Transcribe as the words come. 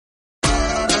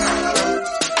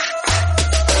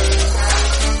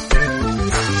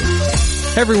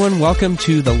Hey everyone, welcome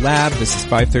to The Lab. This is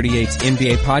 538's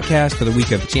NBA podcast for the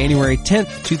week of January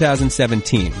 10th,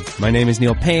 2017. My name is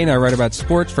Neil Payne. I write about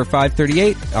sports for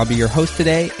 538. I'll be your host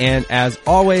today, and as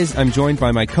always, I'm joined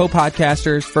by my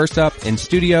co-podcasters. First up in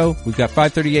studio, we've got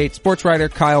 538 sports writer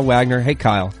Kyle Wagner. Hey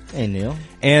Kyle. Hey Neil.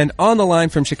 And on the line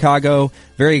from Chicago,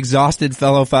 very exhausted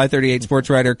fellow 538 sports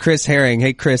writer Chris Herring.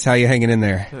 Hey Chris, how you hanging in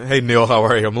there? Hey Neil, how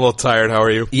are you? I'm a little tired. How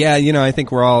are you? Yeah, I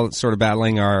think we're all sort of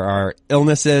battling our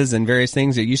illnesses and various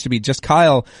things. It used to be just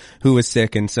Kyle who was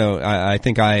sick, and so I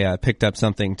think I picked up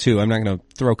something too. I'm not going to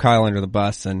throw Kyle under the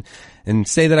bus and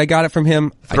say that I got it from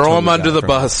him. Throw him under the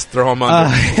bus. Throw him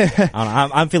under.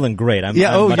 I'm feeling great.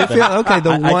 You're feeling okay.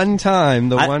 One show.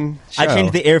 I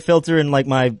changed the air filter in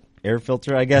my air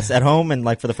filter, I guess, at home, and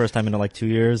for the first time in 2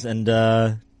 years, and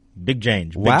big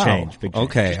change. Big change.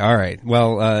 Okay, all right.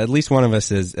 Well, at least one of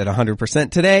us is at 100%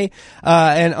 today.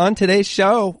 And on today's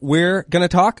show, we're going to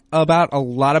talk about a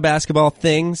lot of basketball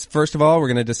things. First of all, we're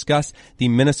going to discuss the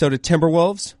Minnesota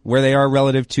Timberwolves, where they are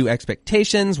relative to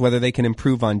expectations, whether they can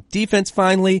improve on defense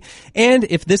finally, and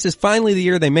if this is finally the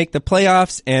year they make the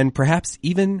playoffs and perhaps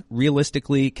even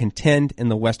realistically contend in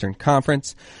the Western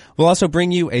Conference. We'll also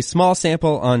bring you a small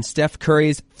sample on Steph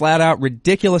Curry's flat-out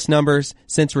ridiculous numbers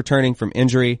since returning from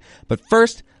injury. But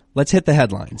first, let's hit the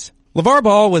headlines. LeVar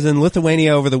Ball was in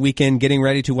Lithuania over the weekend getting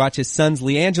ready to watch his sons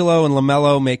LiAngelo and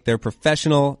LaMelo make their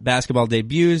professional basketball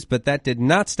debuts, but that did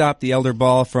not stop the elder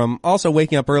Ball from also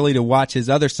waking up early to watch his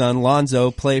other son,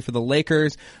 Lonzo, play for the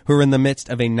Lakers, who are in the midst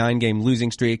of a 9-game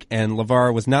losing streak, and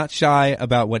LeVar was not shy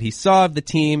about what he saw of the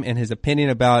team and his opinion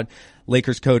about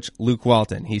Lakers coach Luke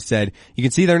Walton. He said, "You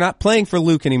can see they're not playing for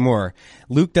Luke anymore.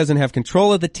 Luke doesn't have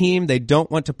control of the team. They don't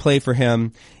want to play for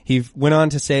him." He went on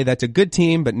to say, "That's a good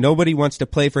team, but nobody wants to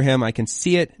play for him. I can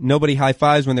see it. Nobody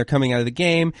high-fives when they're coming out of the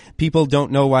game. People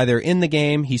don't know why they're in the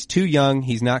game. He's too young.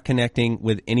 He's not connecting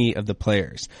with any of the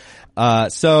players."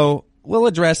 So we'll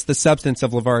address the substance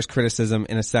of LeVar's criticism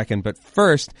in a second, but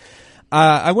first,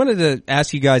 I wanted to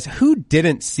ask you guys, who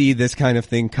didn't see this kind of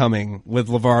thing coming with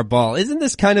LeVar Ball? Isn't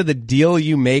this kind of the deal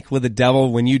you make with the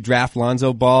devil when you draft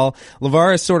Lonzo Ball?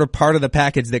 LeVar is sort of part of the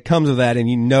package that comes with that, and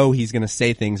he's going to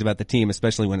say things about the team,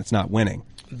 especially when it's not winning.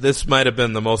 This might have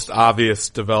been the most obvious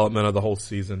development of the whole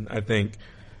season. I think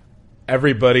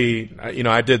everybody,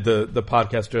 I did the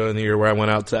podcast earlier in the year where I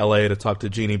went out to LA to talk to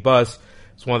Jeannie Buss.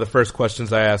 It's one of the first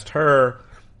questions I asked her.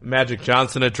 Magic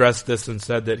Johnson addressed this and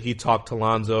said that he talked to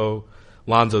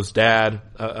Lonzo's dad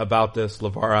about this,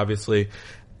 LeVar obviously,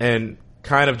 and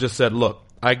kind of just said, look,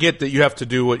 I get that you have to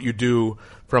do what you do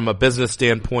from a business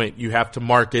standpoint. You have to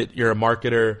market. You're a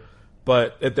marketer.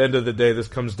 But at the end of the day, this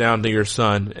comes down to your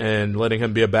son and letting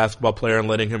him be a basketball player and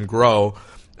letting him grow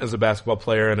as a basketball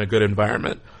player in a good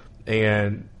environment.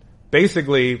 And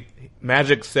basically,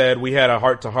 Magic said we had a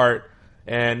heart-to-heart,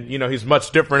 and, he's much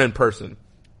different in person.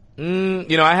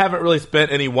 I haven't really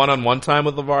spent any one-on-one time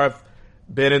with LeVar. I've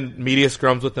been in media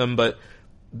scrums with him, but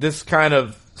this kind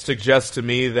of suggests to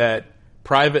me that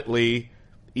privately,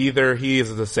 either he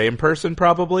is the same person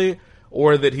probably,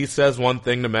 or that he says one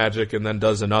thing to Magic and then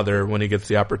does another when he gets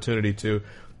the opportunity to.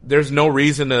 There's no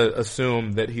reason to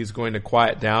assume that he's going to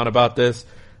quiet down about this.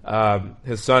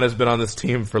 His son has been on this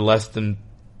team for less than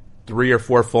 3 or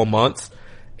 4 full months,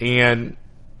 and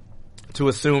to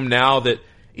assume now that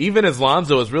even as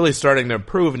Lonzo is really starting to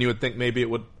improve, and you would think maybe it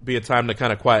would be a time to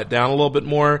kind of quiet down a little bit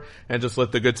more and just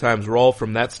let the good times roll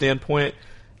from that standpoint,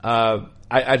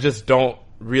 I just don't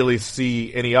really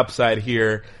see any upside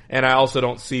here, and I also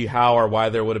don't see how or why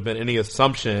there would have been any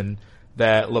assumption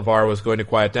that LeVar was going to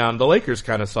quiet down. The Lakers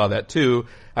kind of saw that too.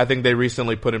 I think they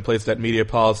recently put in place that media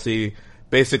policy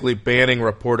basically banning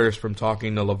reporters from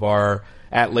talking to LeVar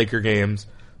at Laker games.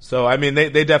 So,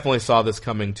 they definitely saw this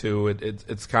coming too.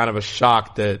 It's kind of a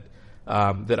shock that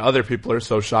other people are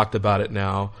so shocked about it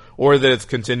now, or that it's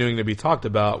continuing to be talked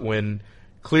about when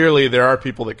clearly there are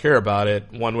people that care about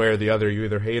it one way or the other. You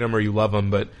either hate him or you love him,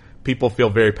 but people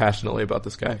feel very passionately about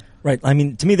this guy. Right.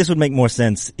 To me, this would make more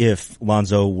sense if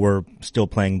Lonzo were still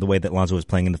playing the way that Lonzo was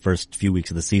playing in the first few weeks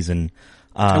of the season.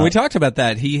 And we talked about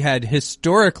that. He had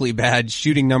historically bad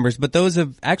shooting numbers, but those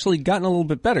have actually gotten a little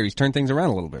bit better. He's turned things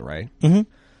around a little bit, right? Mm-hmm.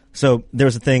 So there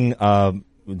was a thing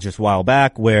just a while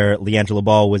back where LiAngelo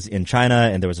Ball was in China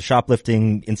and there was a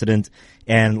shoplifting incident,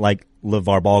 and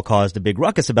LeVar Ball caused a big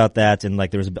ruckus about that, and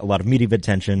there was a lot of media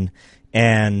attention,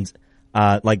 and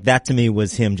that to me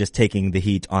was him just taking the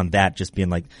heat on that, just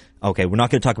being okay, we're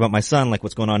not going to talk about my son,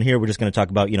 what's going on here. We're just going to talk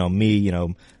about,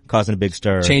 me, causing a big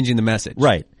stir. Changing the message.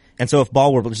 Right. And so if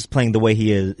Ball were just playing the way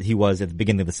he was at the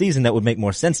beginning of the season, that would make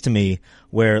more sense to me,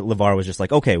 where LeVar was just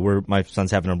like, okay, my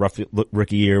son's having a rough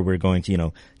rookie year. We're going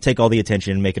to, take all the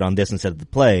attention and make it on this instead of the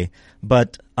play.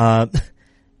 But,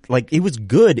 he was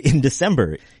good in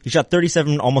December. He shot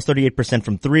 37, almost 38%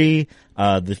 from three.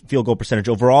 The field goal percentage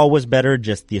overall was better.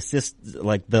 Just the assist,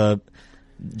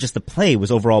 just the play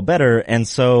was overall better. And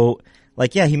so,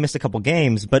 he missed a couple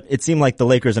games, but it seemed like the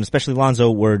Lakers, and especially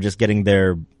Lonzo, were just getting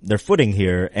their footing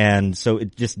here. And so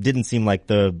it just didn't seem like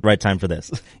the right time for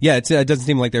this. Yeah, it doesn't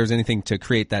seem like there was anything to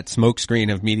create that smoke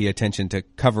screen of media attention to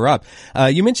cover up.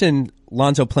 You mentioned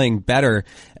Lonzo playing better.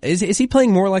 Is he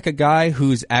playing more like a guy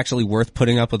who's actually worth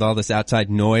putting up with all this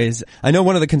outside noise? I know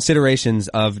one of the considerations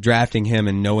of drafting him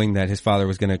and knowing that his father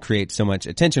was going to create so much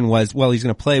attention was, well, he's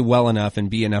going to play well enough and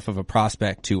be enough of a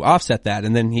prospect to offset that.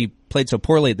 And then he played so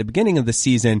poorly at the beginning of the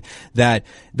season that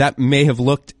may have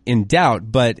looked in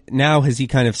doubt. But now has he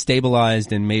kind of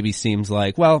stabilized and maybe seems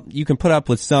like, well, you can put up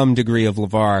with some degree of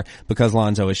LeVar because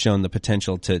Lonzo has shown the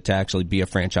potential to actually be a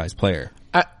franchise player?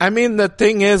 I mean, the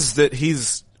thing is that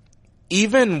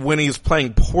even when he's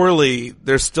playing poorly,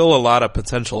 there's still a lot of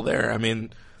potential there. I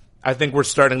mean, I think we're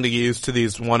starting to get used to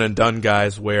these one and done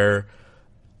guys where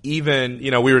even,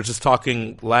 we were just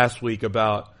talking last week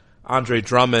about Andre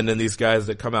Drummond and these guys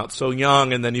that come out so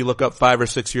young, and then you look up 5 or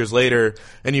 6 years later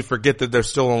and you forget that they're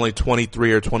still only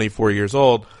 23 or 24 years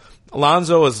old.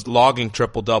 Alonzo is logging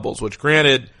triple doubles, which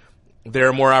granted, there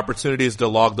are more opportunities to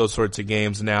log those sorts of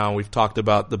games now. We've talked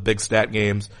about the big stat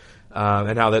games,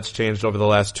 and how that's changed over the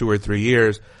last 2 or 3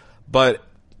 years. But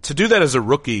to do that as a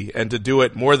rookie and to do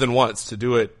it more than once, to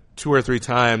do it 2 or 3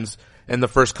 times in the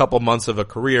first couple months of a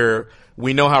career,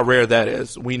 we know how rare that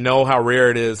is. We know how rare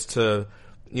it is to,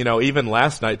 even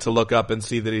last night to look up and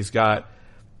see that he's got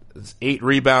 8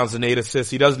 rebounds and 8 assists.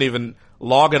 He doesn't even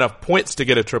log enough points to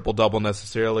get a triple-double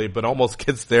necessarily, but almost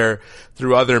gets there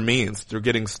through other means, through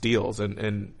getting steals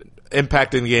and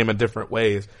impacting the game in different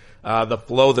ways. The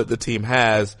flow that the team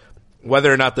has,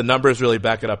 whether or not the numbers really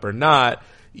back it up or not,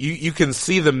 you can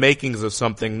see the makings of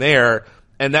something there,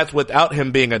 and that's without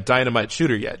him being a dynamite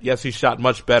shooter yet. Yes, he's shot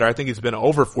much better. I think he's been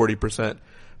over 40%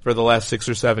 for the last 6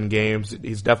 or 7 games.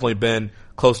 He's definitely been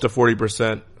close to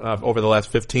 40% over the last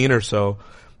 15 or so.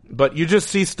 But you just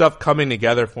see stuff coming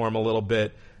together for him a little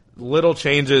bit. Little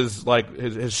changes, like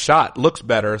his shot looks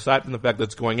better, aside from the fact that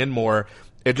it's going in more.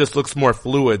 It just looks more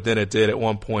fluid than it did at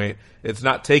one point. It's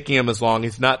not taking him as long.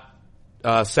 He's not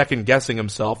second guessing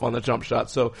himself on the jump shot.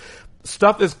 So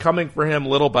stuff is coming for him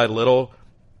little by little.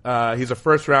 He's a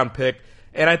first round pick.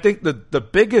 And I think the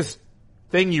biggest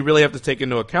thing you really have to take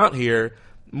into account here,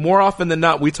 more often than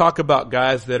not, we talk about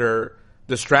guys that are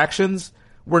distractions.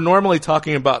 We're normally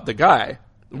talking about the guy.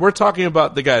 We're talking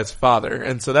about the guy's father.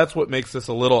 And so that's what makes this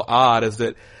a little odd, is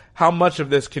that how much of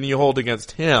this can you hold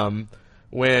against him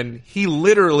when he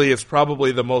literally is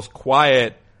probably the most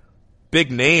quiet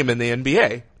big name in the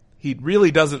NBA. He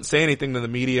really doesn't say anything to the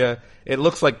media. It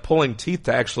looks like pulling teeth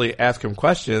to actually ask him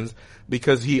questions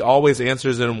because he always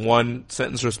answers in one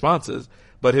sentence responses.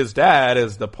 But his dad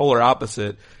is the polar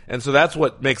opposite. And so that's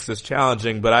what makes this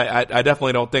challenging. But I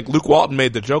definitely don't think Luke Walton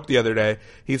made the joke the other day.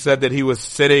 He said that he was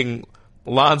sitting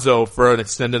Lonzo for an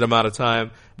extended amount of time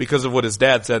because of what his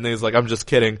dad said. And he was like, I'm just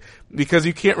kidding. Because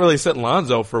you can't really sit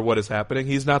Lonzo for what is happening.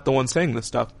 He's not the one saying this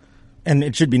stuff. And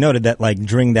it should be noted that,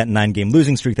 during that 9-game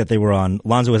losing streak that they were on,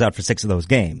 Lonzo was out for 6 of those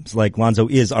games. Lonzo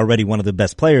is already one of the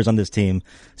best players on this team.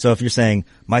 So if you're saying,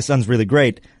 my son's really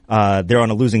great, they're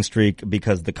on a losing streak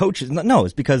because the coach is, no,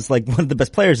 it's because, one of the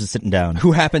best players is sitting down.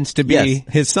 Who happens to be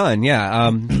his son,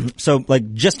 yeah. So,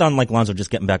 just on, Lonzo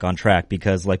just getting back on track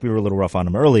because, we were a little rough on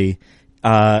him early,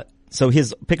 so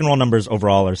his pick and roll numbers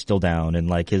overall are still down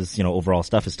and, his, overall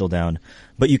stuff is still down.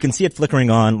 But you can see it flickering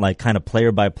on, kind of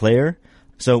player by player.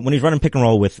 So when he's running pick and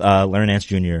roll with Larry Nance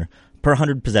Jr., per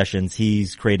 100 possessions,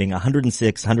 he's creating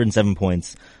 106, 107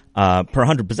 points per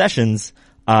 100 possessions.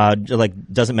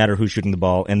 Doesn't matter who's shooting the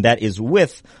ball, and that is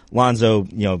with Lonzo,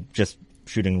 just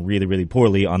shooting really, really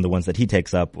poorly on the ones that he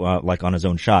takes up, on his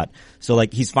own shot. So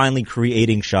he's finally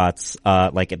creating shots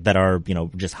that are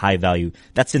just high value.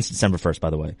 That's since December 1st,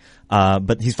 by the way.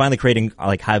 But he's finally creating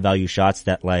high value shots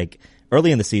that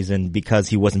early in the season, because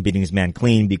he wasn't beating his man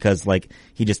clean, because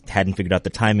he just hadn't figured out the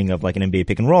timing of an NBA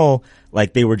pick and roll,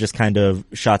 they were just kind of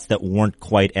shots that weren't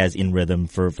quite as in rhythm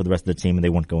for the rest of the team, and they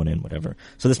weren't going in, whatever.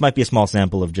 So this might be a small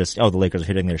sample of just, the Lakers are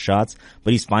hitting their shots,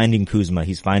 but he's finding Kuzma,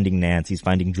 he's finding Nance, he's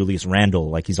finding Julius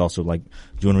Randle, he's also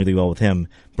doing really well with him.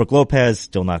 Brook Lopez,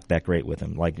 still not that great with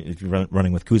him. If you're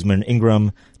running with Kuzma and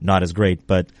Ingram, not as great,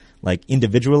 but like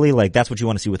individually, like that's what you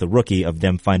want to see with a rookie, of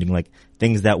them finding like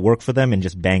things that work for them and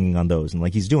just banging on those. And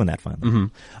like he's doing that finally.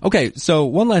 Mm-hmm. Okay. So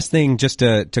one last thing just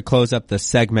to close up the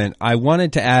segment. I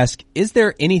wanted to ask, is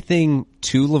there anything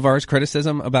to LeVar's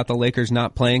criticism about the Lakers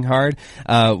not playing hard?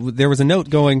 There was a note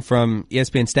going from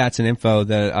ESPN Stats and Info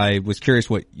that I was curious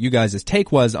what you guys'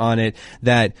 take was on it,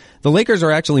 that the Lakers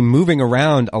are actually moving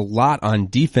around a lot on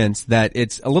defense, that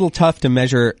it's a little tough to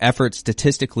measure effort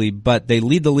statistically, but they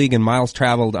lead the league in miles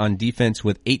traveled on defense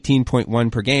with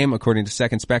 18.1 per game, according to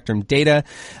Second Spectrum data.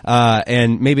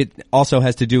 And maybe it also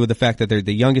has to do with the fact that they're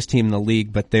the youngest team in the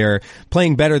league, but they're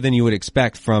playing better than you would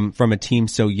expect from a team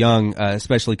so young,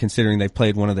 especially considering they've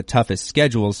played one of the toughest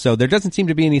schedules. So there doesn't seem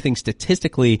to be anything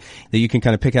statistically that you can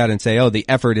kind of pick out and say, oh, the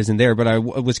effort isn't there. But I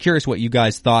was curious what you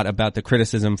guys thought about the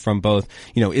criticism from both.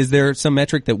 Is there some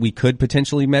metric that we could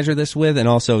potentially measure this with, and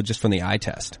also just from the eye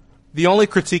test? The only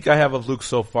critique I have of Luke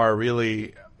so far,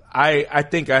 really, I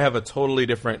think I have a totally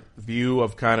different view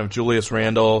of kind of Julius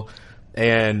Randle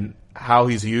and how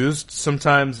he's used.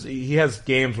 Sometimes he has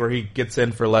games where he gets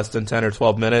in for less than 10 or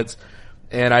 12 minutes,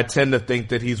 and I tend to think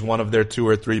that he's one of their 2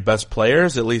 or 3 best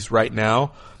players, at least right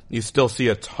now. You still see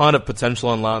a ton of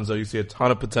potential in Lonzo. You see a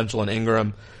ton of potential in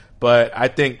Ingram. But I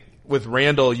think with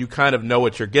Randle, you kind of know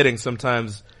what you're getting.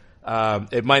 Sometimes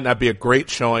it might not be a great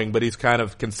showing, but he's kind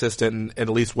of consistent in at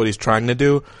least what he's trying to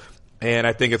do. And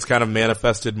I think it's kind of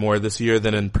manifested more this year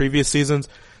than in previous seasons.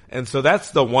 And so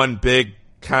that's the one big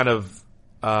kind of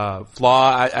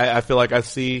flaw I feel like I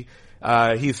see.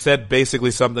 He said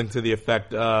basically something to the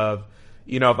effect of,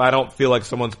 if I don't feel like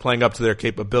someone's playing up to their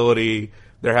capability,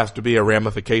 there has to be a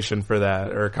ramification for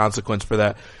that or a consequence for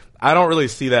that. I don't really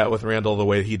see that with Randle the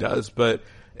way he does. But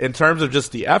in terms of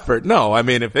just the effort, no. I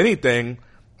mean, if anything,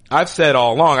 I've said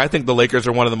all along, I think the Lakers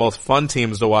are one of the most fun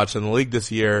teams to watch in the league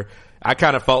this year. I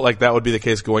kind of felt like that would be the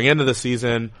case going into the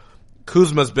season.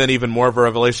 Kuzma's been even more of a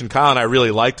revelation. Kyle and I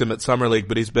really liked him at Summer League,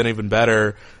 but he's been even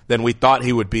better than we thought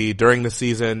he would be during the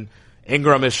season.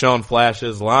 Ingram has shown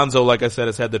flashes. Lonzo, like I said,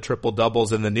 has had the triple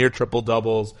doubles and the near triple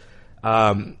doubles.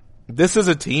 This is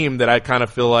a team that I kind of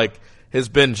feel like has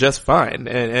been just fine,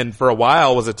 and for a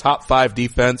while was a top 5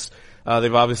 defense.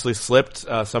 They've obviously slipped.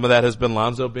 Some of that has been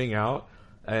Lonzo being out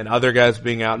and other guys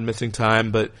being out and missing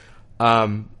time, but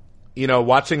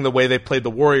watching the way they played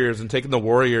the Warriors and taking the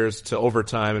Warriors to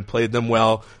overtime and played them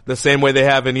well the same way they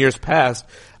have in years past,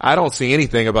 I don't see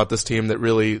anything about this team that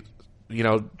really,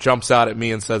 jumps out at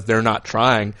me and says they're not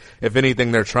trying. If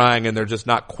anything, they're trying and they're just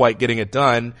not quite getting it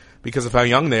done because of how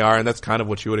young they are, and that's kind of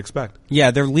what you would expect.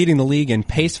 Yeah, they're leading the league in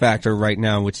pace factor right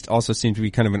now, which also seems to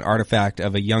be kind of an artifact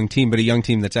of a young team, but a young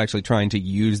team that's actually trying to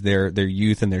use their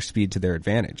youth and their speed to their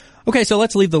advantage. Okay, so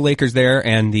let's leave the Lakers there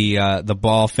and the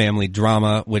Ball family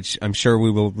drama, which I'm sure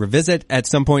we will revisit at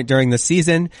some point during the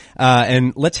season.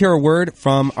 And let's hear a word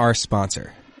from our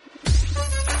sponsor.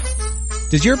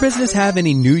 Does your business have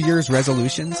any New Year's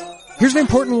resolutions? Here's an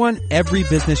important one every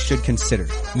business should consider: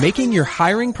 making your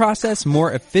hiring process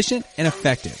more efficient and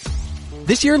effective.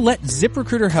 This year, let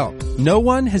ZipRecruiter help. No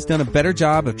one has done a better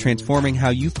job of transforming how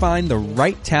you find the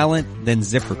right talent than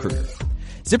ZipRecruiter.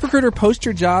 ZipRecruiter posts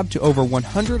your job to over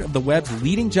 100 of the web's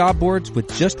leading job boards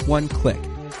with just one click.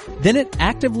 Then it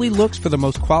actively looks for the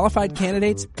most qualified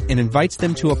candidates and invites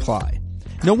them to apply.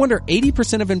 No wonder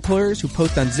 80% of employers who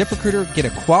post on ZipRecruiter get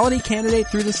a quality candidate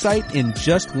through the site in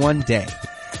just one day.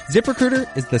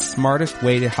 ZipRecruiter is the smartest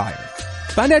way to hire.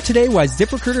 Find out today why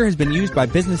ZipRecruiter has been used by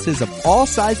businesses of all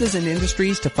sizes and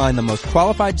industries to find the most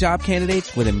qualified job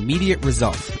candidates with immediate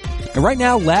results. And right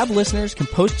now, Lab listeners can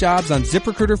post jobs on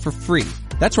ZipRecruiter for free.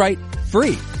 That's right,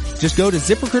 free. Just go to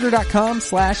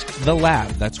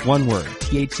ZipRecruiter.com/thelab. That's one word,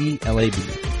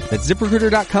 THELAB. That's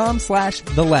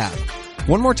ZipRecruiter.com/thelab.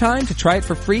 One more time, to try it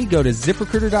for free, go to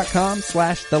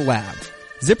ZipRecruiter.com/thelab.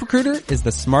 ZipRecruiter is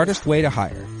the smartest way to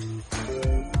hire.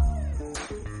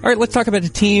 All right, let's talk about a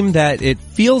team that it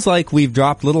feels like we've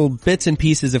dropped little bits and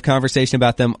pieces of conversation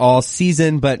about them all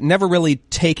season, but never really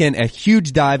taken a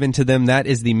huge dive into them. That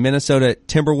is the Minnesota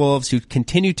Timberwolves, who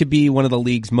continue to be one of the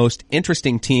league's most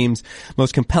interesting teams,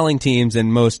 most compelling teams,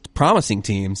 and most promising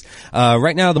teams.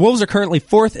 Right now, the Wolves are currently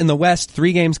 4th in the West,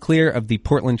 3 games clear of the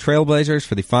Portland Trailblazers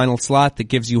for the final slot that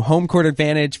gives you home court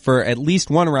advantage for at least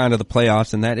one round of the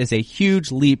playoffs, and that is a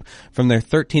huge leap from their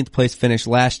 13th place finish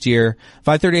last year.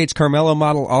 538's Carmelo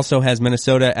model also has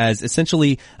Minnesota as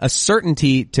essentially a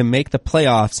certainty to make the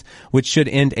playoffs, which should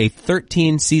end a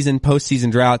 13-season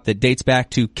postseason drought that dates back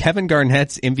to Kevin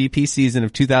Garnett's MVP season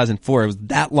of 2004. It was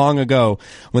that long ago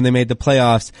when they made the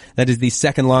playoffs. That is the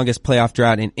second longest playoff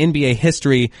drought in NBA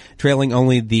history, trailing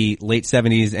only the late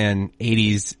 70s and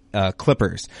 80s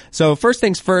Clippers. So first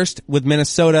things first, with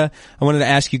Minnesota, I wanted to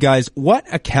ask you guys, what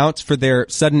accounts for their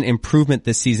sudden improvement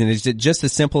this season? Is it just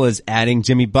as simple as adding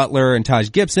Jimmy Butler and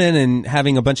Taj Gibson and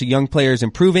having a bunch of young players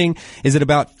improving? Is it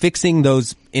about fixing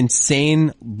those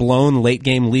insane blown late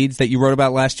game leads that you wrote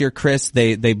about last year, Chris?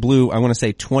 They blew, I want to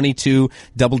say 22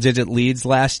 double digit leads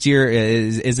last year.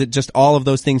 Is it just all of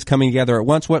those things coming together at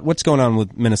once? What's going on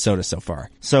with Minnesota so far?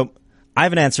 So I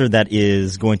have an answer that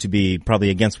is going to be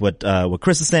probably against what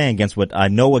Chris is saying, against what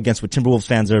Timberwolves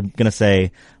fans are going to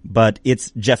say, but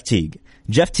it's Jeff Teague.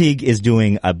 Jeff Teague is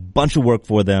doing a bunch of work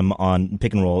for them on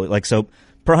pick and roll. Like, so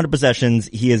per 100 possessions,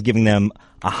 he is giving them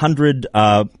 101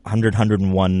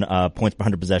 points per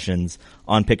 100 possessions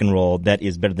on pick and roll. That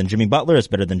is better than Jimmy Butler. It's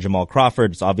better than Jamal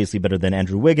Crawford. It's obviously better than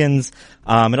Andrew Wiggins.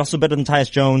 And also better than Tyus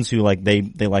Jones, who they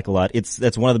like a lot.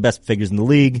 That's one of the best figures in the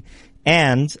league.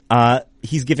 And,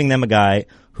 he's giving them a guy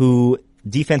who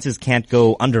defenses can't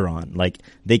go under on. Like,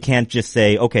 they can't just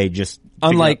say, okay, just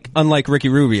unlike Ricky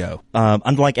Rubio.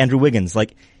 Unlike Andrew Wiggins.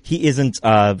 Like, he isn't,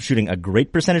 shooting a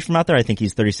great percentage from out there. I think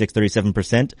he's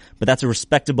 37%, but that's a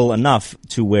respectable enough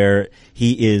to where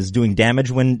he is doing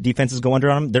damage when defenses go under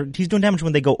on him. He's doing damage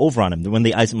when they go over on him, when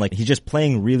they ice him. Like, he's just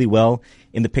playing really well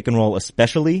in the pick and roll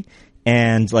especially.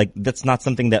 And that's not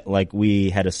something that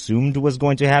we had assumed was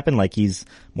going to happen. Like, he's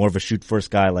more of a shoot first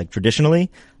guy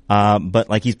traditionally.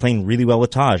 But he's playing really well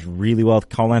with Taj, really well with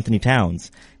Karl Anthony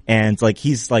Towns. And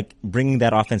he's bringing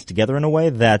that offense together in a way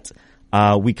that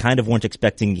we kind of weren't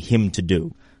expecting him to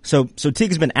do. So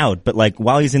Teague's been out, but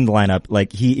while he's in the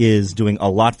lineup, he is doing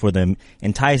a lot for them.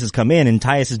 And Tyus has come in, and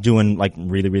Tyus is doing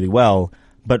really, really well.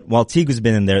 But while Teague has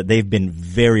been in there, they've been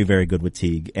very, very good with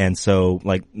Teague. And so,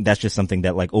 that's just something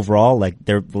that, overall,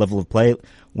 their level of play,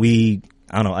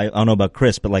 I don't know about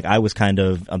Chris, but I was kind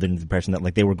of under the impression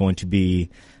that they were going to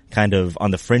be kind of on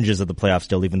the fringes of the playoffs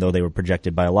still, even though they were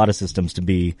projected by a lot of systems to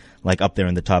be up there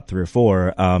in the top 3 or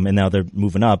 4. And now they're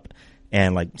moving up.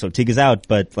 And so Teague is out,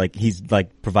 but he's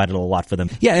provided a lot for them.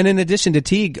 Yeah. And in addition to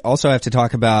Teague, also have to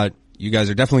talk about, you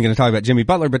guys are definitely going to talk about Jimmy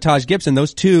Butler, but Taj Gibson,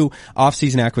 those two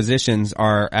off-season acquisitions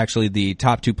are actually the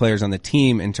top 2 players on the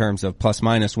team in terms of plus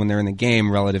minus when they're in the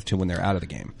game relative to when they're out of the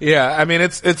game. Yeah, I mean,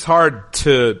 it's hard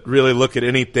to really look at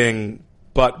anything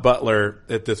but Butler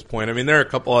at this point. I mean, there are a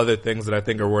couple other things that I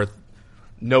think are worth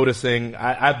noticing.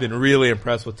 I've been really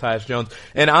impressed with Tyus Jones.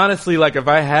 And honestly, if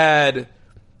I had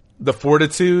the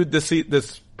fortitude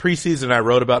this preseason, I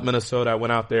wrote about Minnesota. I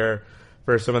went out there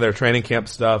for some of their training camp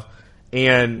stuff,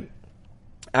 and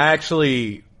I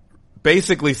actually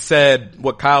basically said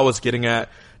what Kyle was getting at,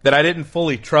 that I didn't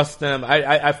fully trust them.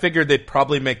 I figured they'd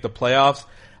probably make the playoffs.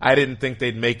 I didn't think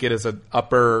they'd make it as an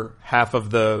upper half of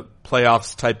the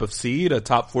playoffs type of seed, a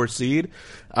top 4 seed.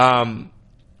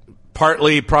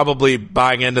 Partly probably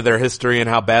buying into their history and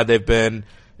how bad they've been,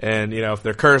 and if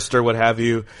they're cursed or what have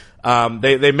you.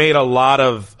 They made a lot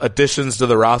of additions to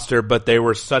the roster, but they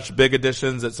were such big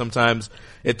additions that sometimes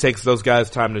it takes those guys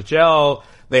time to gel.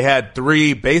 They had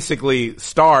 3 basically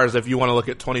stars, if you want to look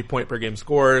at 20 point per game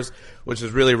scorers, which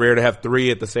is really rare to have 3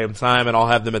 at the same time and all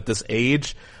have them at this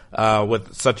age,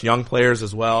 with such young players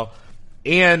as well.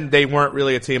 And they weren't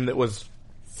really a team that was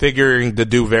figuring to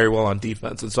do very well on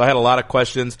defense. And so I had a lot of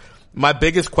questions. My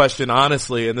biggest question,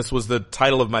 honestly, and this was the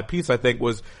title of my piece, I think,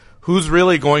 was who's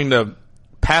really going to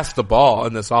pass the ball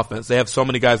in this offense? They have so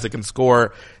many guys that can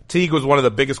score. Teague was one of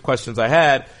the biggest questions I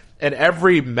had. And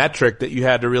every metric that you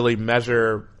had to really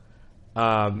measure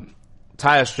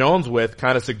Tyus Jones with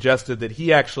kind of suggested that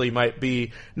he actually might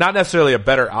be not necessarily a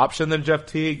better option than Jeff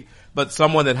Teague, but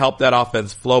someone that helped that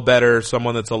offense flow better,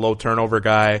 someone that's a low turnover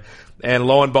guy. And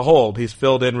lo and behold, he's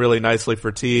filled in really nicely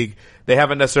for Teague. They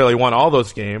haven't necessarily won all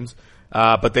those games,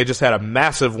 but they just had a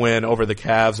massive win over the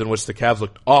Cavs, in which the Cavs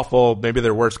looked awful, maybe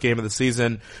their worst game of the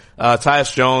season.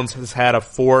 Tyus Jones has had a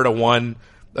 4-to-1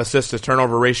 assist to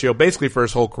turnover ratio basically for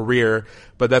his whole career,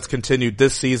 but that's continued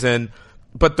this season.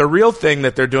 But the real thing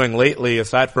that they're doing lately,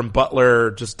 aside from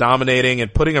Butler just dominating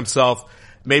and putting himself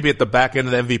maybe at the back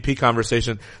end of the MVP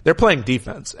conversation, they're playing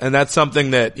defense. And that's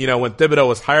something that, when Thibodeau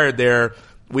was hired there,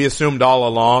 we assumed all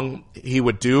along he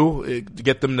would do, to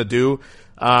get them to do.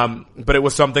 But it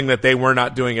was something that they were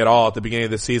not doing at all at the beginning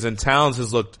of the season. Towns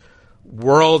has looked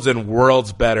worlds and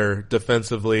worlds better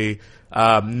defensively,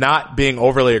 not being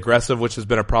overly aggressive, which has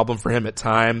been a problem for him at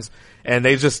times. And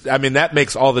that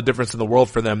makes all the difference in the world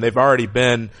for them. They've already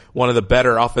been one of the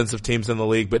better offensive teams in the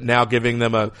league, but now giving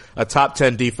them a top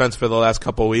 10 defense for the last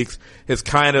couple of weeks has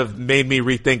kind of made me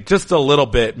rethink just a little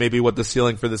bit maybe what the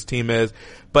ceiling for this team is.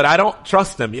 But I don't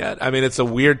trust them yet. I mean, it's a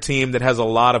weird team that has a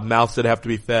lot of mouths that have to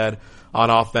be fed, on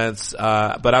offense.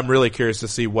 But I'm really curious to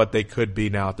see what they could be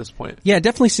now at this point. Yeah, it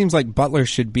definitely seems like Butler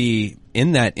should be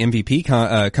in that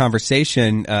MVP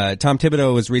conversation. Tom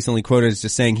Thibodeau was recently quoted as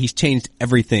just saying he's changed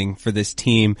everything for this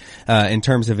team in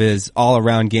terms of his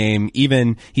all-around game.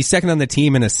 Even he's second on the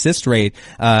team in assist rate,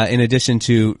 in addition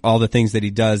to all the things that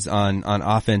he does on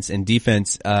offense and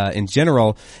defense in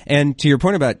general. And to your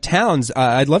point about Towns,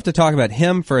 I'd love to talk about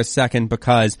him for a second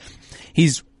because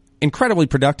he's incredibly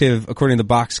productive according to the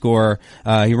box score.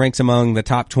 He ranks among the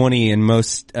top 20 in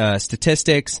most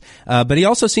statistics, but he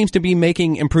also seems to be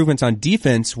making improvements on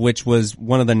defense, which was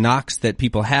one of the knocks that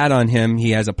people had on him.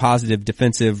 He has a positive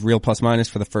defensive real plus minus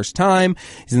for the first time.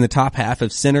 He's in the top half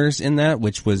of centers in that,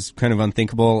 which was kind of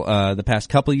unthinkable the past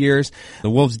couple of years.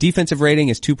 The Wolves' defensive rating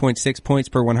is 2.6 points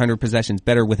per 100 possessions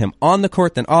better with him on the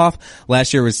court than off.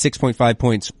 Last year was 6.5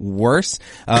 points worse.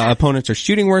 Opponents are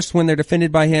shooting worse when they're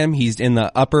defended by him. He's in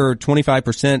the upper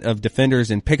 25% of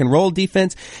defenders in pick and roll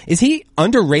defense. Is he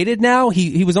underrated now?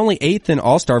 He was only 8th in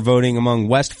All-Star voting among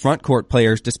West front court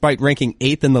players despite ranking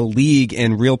 8th in the league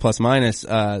in real plus minus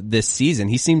this season.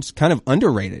 He seems kind of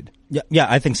underrated. Yeah,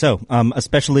 I think so.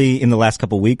 Especially in the last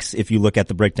couple weeks. If you look at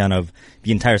the breakdown of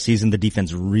the entire season, the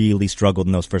defense really struggled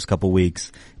in those first couple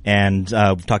weeks. And,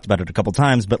 we've talked about it a couple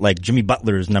times, but like Jimmy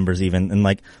Butler's numbers even, and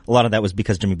like a lot of that was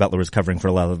because Jimmy Butler was covering for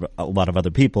a lot of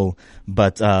other people.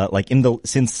 But, like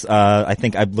since I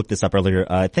think I looked this up earlier,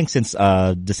 I think since,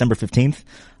 December 15th,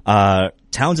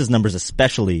 Towns' numbers,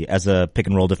 especially as a pick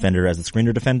and roll defender, as a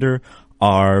screener defender,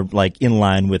 are like in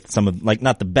line with some of, like,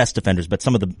 not the best defenders, but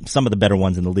some of the better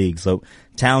ones in the league. So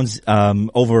Towns,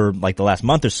 over like the last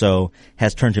month or so,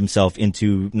 has turned himself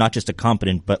into not just a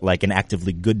competent, but like an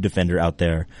actively good defender out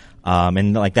there.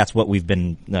 And like that's what we've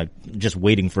been just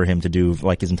waiting for him to do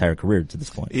like his entire career to this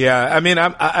point. Yeah, I mean,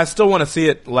 I still want to see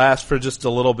it last for just a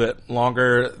little bit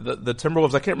longer. The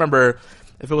Timberwolves, I can't remember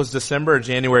if it was December or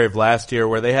January of last year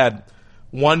where they had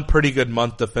one pretty good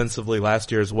month defensively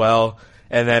last year as well,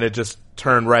 and then it just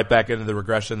turned right back into the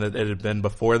regression that it had been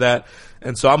before that.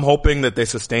 And so I'm hoping that they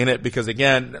sustain it because,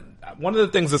 again, one of the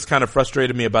things that's kind of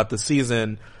frustrated me about the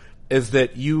season is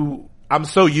that I'm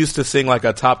so used to seeing like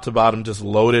a top to bottom just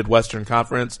loaded Western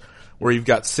Conference where you've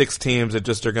got 6 teams that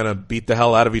just are going to beat the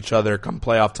hell out of each other come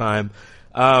playoff time.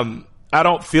 I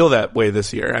don't feel that way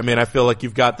this year. I mean, I feel like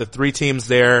you've got the 3 teams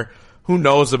there. Who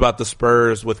knows about the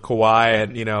Spurs with Kawhi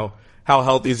and, how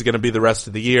healthy he's going to be the rest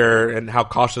of the year and how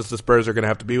cautious the Spurs are going to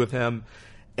have to be with him.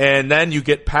 And then you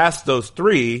get past those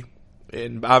 3,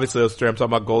 and obviously those 3, I'm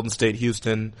talking about Golden State,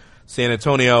 Houston, San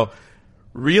Antonio.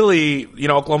 Really,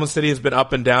 Oklahoma City has been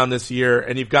up and down this year,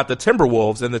 and you've got the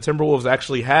Timberwolves, and the Timberwolves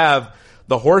actually have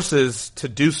the horses to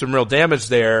do some real damage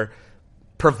there,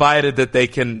 provided that they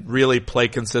can really play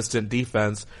consistent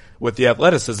defense with the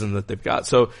athleticism that they've got.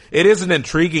 So it is an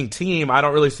intriguing team. I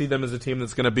don't really see them as a team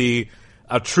that's going to be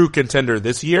a true contender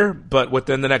this year, but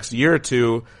within the next year or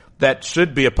two, that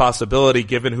should be a possibility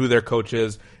given who their coach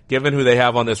is, given who they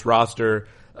have on this roster,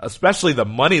 especially the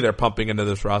money they're pumping into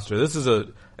this roster. This is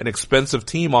an expensive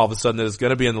team all of a sudden that is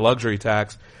going to be in the luxury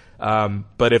tax.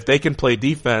 But if they can play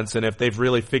defense and if they've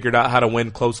really figured out how to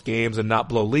win close games and not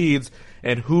blow leads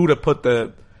and who to put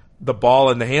the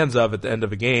ball in the hands of at the end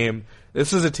of a game,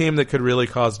 this is a team that could really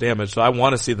cause damage. So I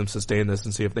want to see them sustain this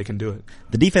and see if they can do it.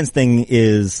 The defense thing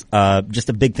is just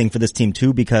a big thing for this team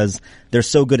too because they're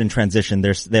so good in transition.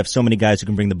 They have so many guys who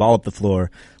can bring the ball up the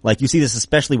floor. Like you see this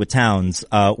especially with Towns,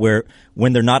 where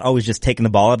when they're not always just taking the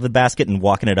ball out of the basket and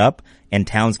walking it up, and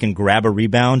Towns can grab a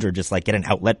rebound or just like get an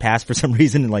outlet pass for some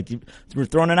reason, and like you're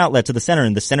throwing an outlet to the center,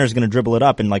 and the center's going to dribble it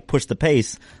up and like push the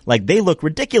pace. Like they look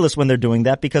ridiculous when they're doing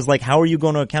that because like how are you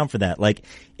going to account for that? Like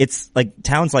it's like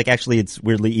Towns like actually it's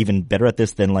weirdly even better at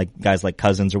this than like guys like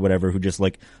Cousins or whatever who just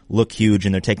like look huge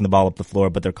and they're taking the ball up the floor,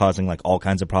 but they're causing like all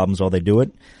kinds of problems while they do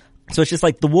it. So it's just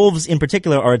like the Wolves in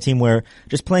particular are a team where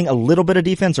just playing a little bit of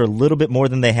defense or a little bit more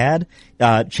than they had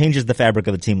changes the fabric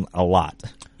of the team a lot.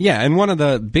 Yeah, and one of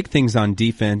the big things on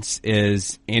defense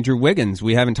is Andrew Wiggins.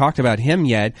 We haven't talked about him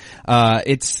yet.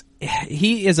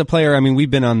 He is a player, I mean,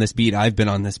 we've been on this beat, I've been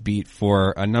on this beat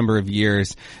for a number of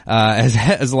years,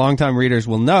 as longtime readers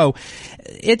will know.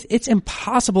 It's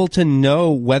impossible to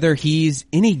know whether he's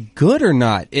any good or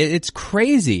not. It's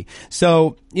crazy.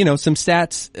 So, some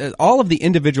stats, all of the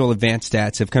individual advanced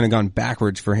stats have kind of gone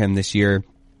backwards for him this year.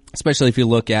 especially if you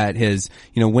look at his,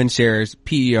 win shares,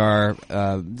 PER,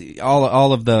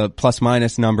 all of the plus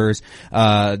minus numbers,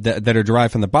 that are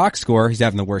derived from the box score. He's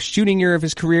having the worst shooting year of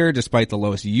his career, despite the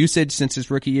lowest usage since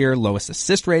his rookie year, lowest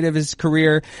assist rate of his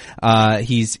career.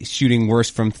 He's shooting worse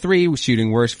from three,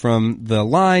 shooting worse from the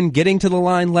line, getting to the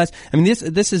line less. I mean,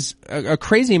 this is a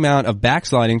crazy amount of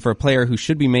backsliding for a player who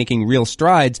should be making real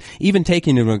strides, even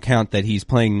taking into account that he's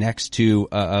playing next to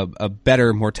a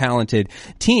better, more talented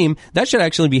team. That should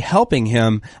actually be helping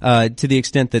him to the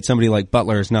extent that somebody like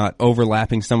Butler is not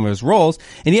overlapping some of his roles.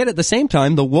 And yet at the same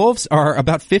time, the Wolves are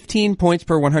about 15 points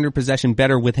per 100 possession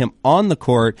better with him on the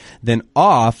court than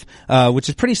off, which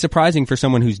is pretty surprising for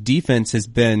someone whose defense has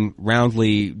been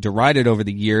roundly derided over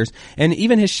the years. And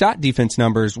even his shot defense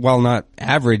numbers, while not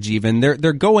average even,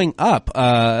 they're going up,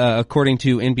 according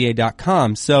to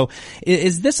NBA.com. So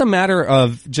is this a matter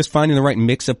of just finding the right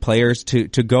mix of players to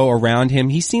go around him?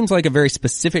 He seems like a very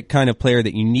specific kind of player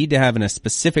that you need to have in a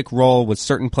specific role with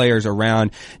certain players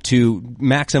around to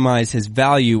maximize his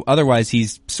value. Otherwise,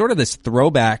 he's sort of this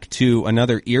throwback to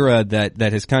another era that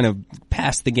has kind of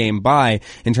passed the game by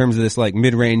in terms of this like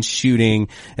mid-range shooting,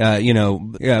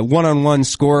 one-on-one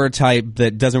scorer type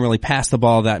that doesn't really pass the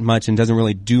ball that much and doesn't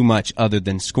really do much other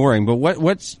than scoring. But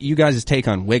what's you guys' take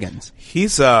on Wiggins?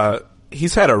 He's had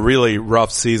a really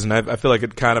rough season. I feel like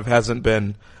it kind of hasn't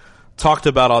been talked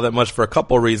about all that much for a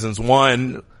couple reasons.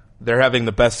 One, they're having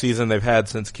the best season they've had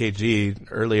since KG,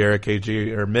 early era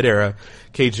KG, or mid era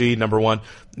KG, number one.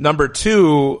 Number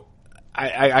two,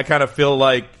 I kind of feel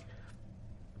like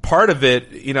part of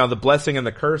it, the blessing and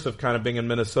the curse of kind of being in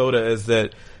Minnesota is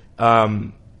that,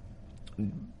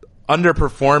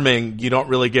 underperforming, you don't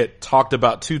really get talked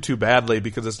about too badly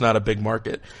because it's not a big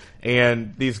market.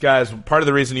 And these guys, part of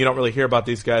the reason you don't really hear about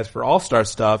these guys for all-star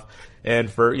stuff and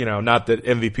for, not that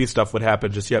MVP stuff would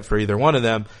happen just yet for either one of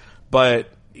them,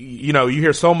 but you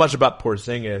hear so much about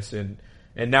Porzingis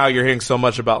and now you're hearing so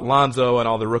much about Lonzo and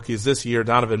all the rookies this year,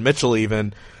 Donovan Mitchell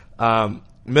even.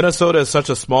 Minnesota is such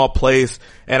a small place,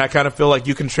 and I kind of feel like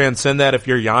you can transcend that if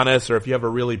you're Giannis or if you have a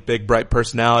really big, bright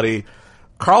personality.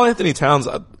 Karl Anthony Towns,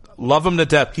 love him to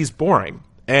death. He's boring.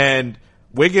 And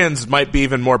Wiggins might be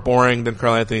even more boring than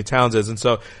Karl Anthony Towns is. And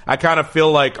so I kind of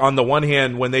feel like on the one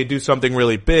hand, when they do something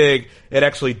really big, it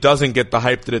actually doesn't get the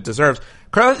hype that it deserves.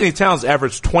 Karl Anthony Towns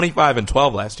averaged 25 and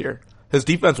 12 last year. His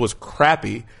defense was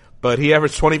crappy, but he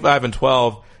averaged 25 and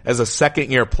 12 as a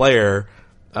second-year player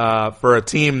for a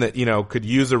team that, could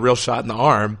use a real shot in the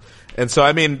arm. And so,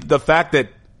 I mean, the fact that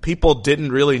people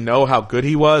didn't really know how good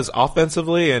he was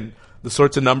offensively and the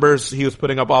sorts of numbers he was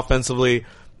putting up offensively,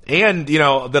 and,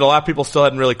 that a lot of people still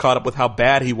hadn't really caught up with how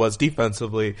bad he was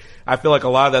defensively. I feel like a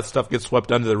lot of that stuff gets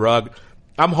swept under the rug.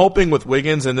 I'm hoping with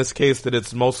Wiggins in this case that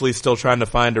it's mostly still trying to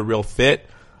find a real fit,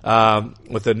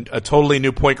 with a totally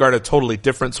new point guard, a totally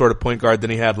different sort of point guard than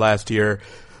he had last year.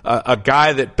 A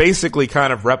guy that basically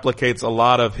kind of replicates a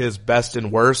lot of his best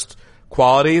and worst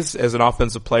qualities as an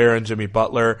offensive player in Jimmy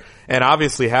Butler, and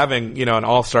obviously having, an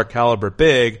all-star caliber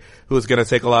big who's going to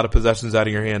take a lot of possessions out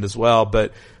of your hand as well.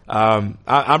 But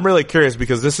I'm really curious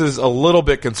because this is a little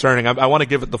bit concerning. I want to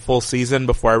give it the full season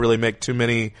before I really make too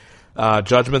many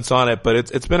judgments on it, but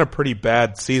it's been a pretty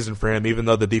bad season for him, even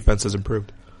though the defense has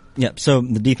improved. Yeah, so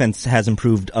the defense has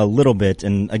improved a little bit,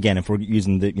 and again, if we're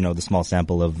using the the small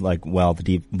sample of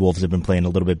the Wolves have been playing a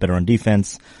little bit better on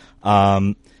defense,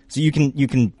 so you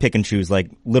can pick and choose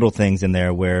little things in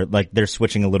there where they're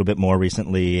switching a little bit more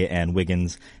recently, and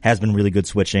Wiggins has been really good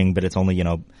switching, but it's only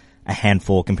a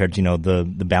handful compared to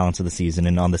the balance of the season,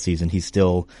 and on the season he's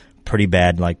still pretty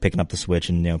bad picking up the switch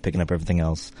and picking up everything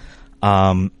else.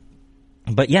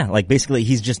 But yeah, basically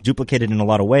he's just duplicated in a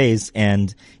lot of ways,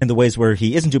 and in the ways where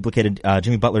he isn't duplicated,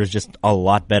 Jimmy Butler is just a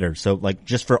lot better. So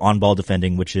just for on-ball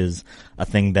defending, which is a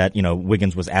thing that,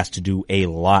 Wiggins was asked to do a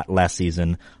lot last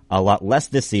season, a lot less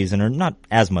this season, or not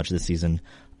as much this season.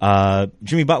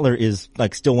 Jimmy Butler is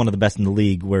still one of the best in the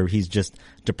league, where he's just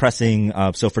depressing,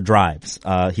 so for drives,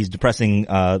 he's depressing,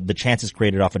 the chances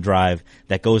created off a drive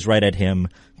that goes right at him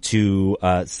to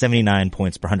 79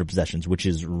 points per 100 possessions, which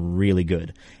is really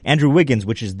good. Andrew Wiggins,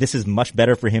 this is much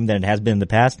better for him than it has been in the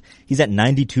past. He's at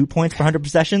 92 points per 100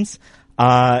 possessions,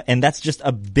 and that's just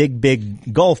a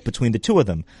big gulf between the two of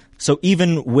them. So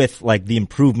even with the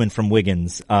improvement from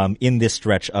Wiggins in this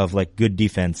stretch of good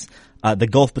defense, the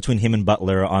gulf between him and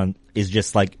Butler is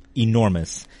just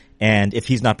enormous. And if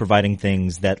he's not providing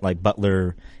things that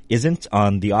Butler isn't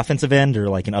on the offensive end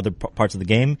or in other parts of the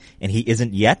game, and he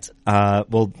isn't yet,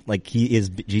 he's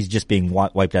just being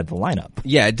wiped out of the lineup.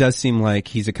 Yeah, it does seem like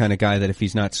he's the kind of guy that if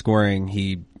he's not scoring,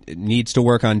 he needs to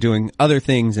work on doing other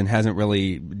things and hasn't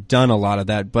really done a lot of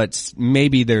that, but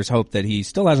maybe there's hope that he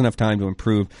still has enough time to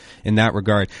improve in that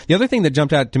regard. The other thing that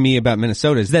jumped out to me about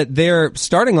Minnesota is that their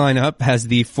starting lineup has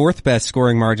the fourth best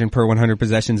scoring margin per 100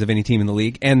 possessions of any team in the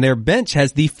league, and their bench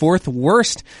has the fourth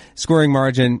worst scoring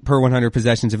margin per 100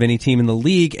 possessions of any team in the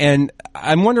league. And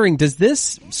I'm wondering, does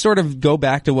this sort of go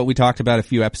back to what we talked about a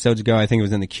few episodes ago? I think it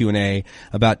was in the Q&A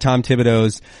about Tom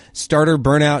Thibodeau's starter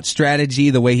burnout strategy,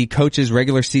 the way he coaches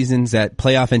regular seasons at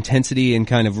playoff intensity and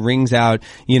kind of wrings out,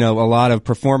 a lot of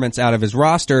performance out of his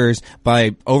rosters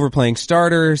by overplaying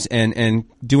starters and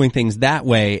doing things that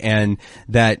way. And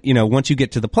that, once you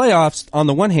get to the playoffs, on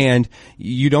the one hand,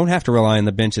 you don't have to rely on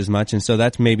the bench as much. And so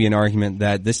that's maybe an argument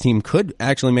that this team could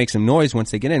actually make some noise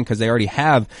once they get in because they already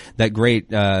have that great,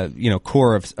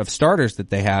 core of starters that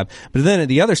they have. But then at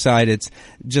the other side, it's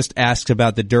just asked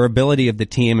about the durability of the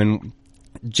team, and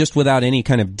just without any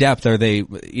kind of depth, are they,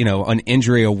 an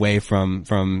injury away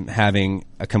from having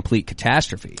a complete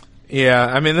catastrophe? Yeah,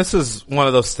 I mean, this is one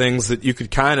of those things that you could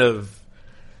kind of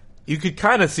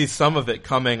see some of it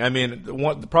coming. I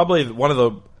mean, probably one of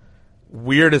the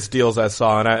weirdest deals I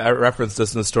saw, and I referenced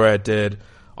this in the story I did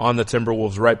on the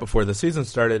Timberwolves right before the season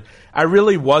started. I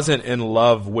really wasn't in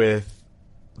love with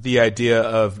the idea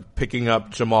of picking up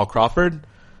Jamal Crawford.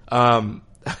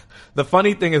 The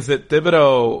funny thing is that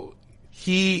Thibodeau,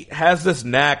 he has this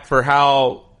knack for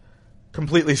how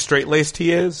completely straight-laced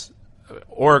he is,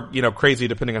 or, crazy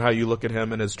depending on how you look at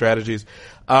him and his strategies.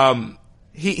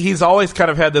 He's always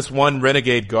kind of had this one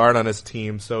renegade guard on his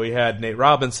team. So he had Nate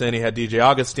Robinson, he had DJ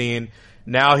Augustine.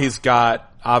 Now he's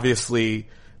got, obviously,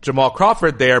 Jamal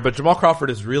Crawford there, but Jamal Crawford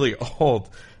is really old.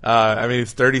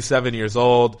 He's 37 years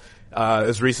old.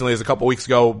 As recently as a couple weeks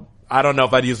ago, I don't know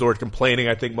if I'd use the word complaining.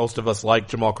 I think most of us like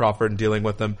Jamal Crawford and dealing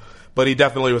with him. But he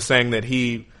definitely was saying that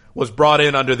he was brought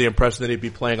in under the impression that he'd be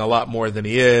playing a lot more than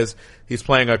he is. He's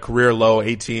playing a career low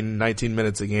 18, 19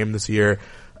 minutes a game this year.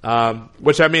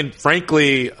 Which, I mean,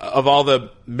 frankly, of all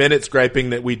the minutes griping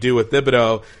that we do with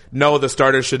Thibodeau, no, the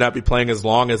starters should not be playing as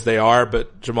long as they are,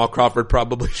 but Jamal Crawford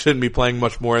probably shouldn't be playing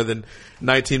much more than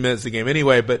 19 minutes a game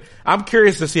anyway. But I'm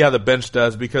curious to see how the bench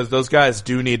does, because those guys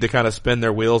do need to kind of spin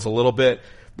their wheels a little bit.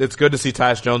 It's good to see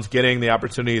Tyus Jones getting the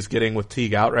opportunity he's getting with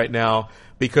Teague out right now,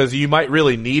 because you might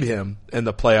really need him in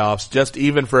the playoffs, just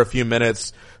even for a few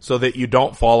minutes, so that you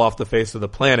don't fall off the face of the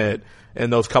planet in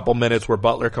those couple minutes where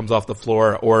Butler comes off the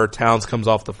floor or Towns comes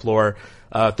off the floor.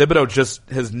 Thibodeau just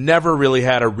has never really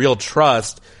had a real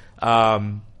trust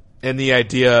in the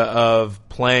idea of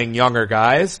playing younger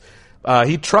guys.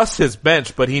 He trusts his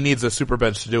bench, but he needs a super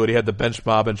bench to do it. He had the bench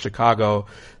mob in Chicago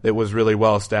that was really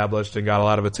well established and got a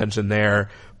lot of attention there.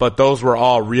 But those were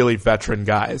all really veteran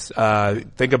guys.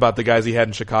 Think about the guys he had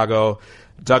in Chicago.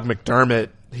 Doug McDermott,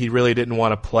 he really didn't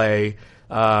want to play.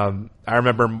 I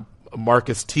remember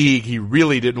Marcus Teague, he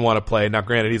really didn't want to play. Now,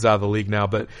 granted, he's out of the league now,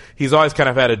 but he's always kind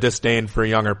of had a disdain for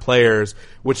younger players,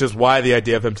 which is why the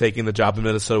idea of him taking the job in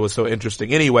Minnesota was so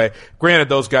interesting anyway. Granted,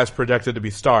 those guys projected to be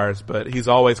stars, but he's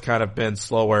always kind of been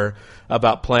slower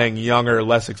about playing younger,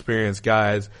 less experienced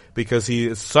guys, because he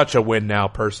is such a win-now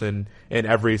person in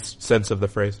every sense of the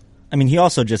phrase. I mean, he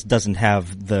also just doesn't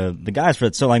have the guys for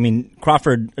it. So, I mean,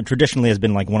 Crawford traditionally has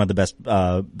been like one of the best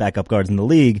backup guards in the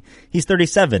league. He's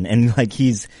 37, and like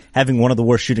he's having one of the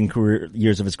worst shooting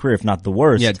years of his career, if not the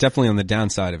worst. Yeah, definitely on the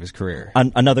downside of his career.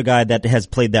 Another guy that has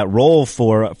played that role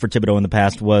for Thibodeau in the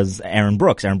past was Aaron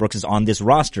Brooks. Aaron Brooks is on this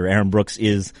roster. Aaron Brooks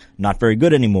is not very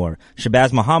good anymore.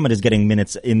 Shabazz Muhammad is getting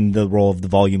minutes in the role of the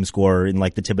volume scorer in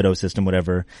like the Thibodeau system,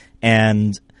 whatever.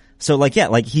 And so, like, yeah,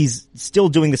 like, he's still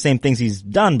doing the same things he's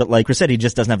done, but like Chris said, he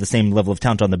just doesn't have the same level of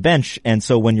talent on the bench. And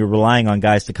so when you're relying on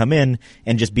guys to come in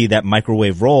and just be that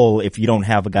microwave role, if you don't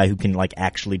have a guy who can, like,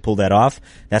 actually pull that off,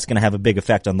 that's going to have a big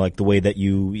effect on, like, the way that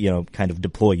you kind of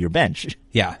deploy your bench.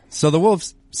 Yeah. So the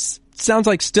Wolves sounds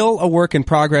like still a work in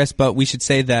progress, but we should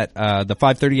say that the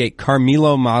 538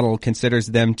 Carmelo model considers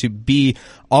them to be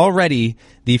already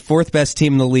the fourth best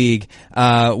team in the league,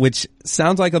 which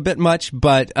sounds like a bit much,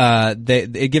 but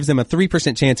it gives them a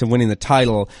 3% chance of winning the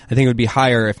title. I think it would be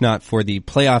higher if not for the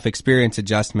playoff experience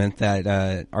adjustment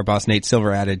that our boss Nate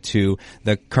Silver added to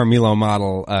the Carmelo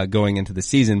model going into the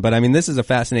season. But I mean, this is a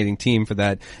fascinating team for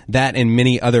that and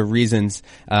many other reasons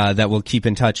that we'll keep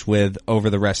in touch with over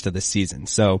the rest of the season.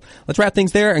 So let's wrap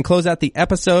things there and close out the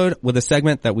episode with a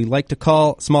segment that we like to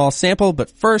call Small Sample. But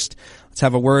first, let's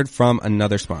have a word from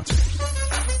another sponsor.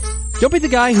 Don't be the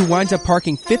guy who winds up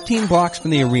parking 15 blocks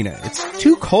from the arena. It's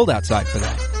too cold outside for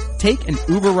that. Take an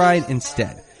Uber ride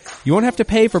instead. You won't have to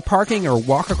pay for parking or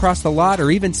walk across the lot or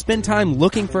even spend time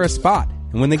looking for a spot.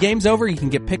 And when the game's over, you can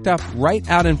get picked up right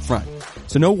out in front.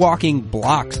 So no walking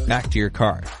blocks back to your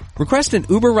car. Request an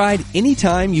Uber ride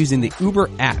anytime using the Uber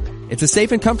app. It's a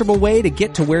safe and comfortable way to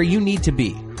get to where you need to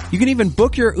be. You can even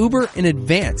book your Uber in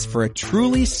advance for a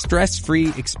truly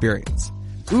stress-free experience.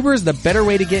 Uber is the better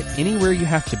way to get anywhere you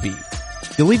have to be.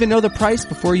 You'll even know the price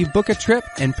before you book a trip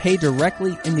and pay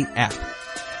directly in the app.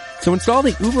 So install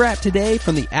the Uber app today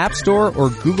from the App Store or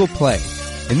Google Play.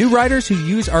 And new riders who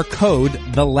use our code,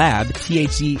 THELAB,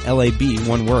 T-H-E-L-A-B,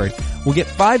 one word, will get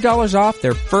 $5 off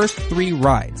their first 3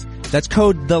 rides. That's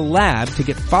code THELAB to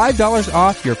get $5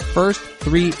 off your first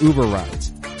 3 Uber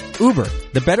rides. Uber,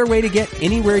 the better way to get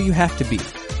anywhere you have to be.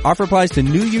 Offer applies to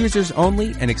new users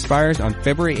only and expires on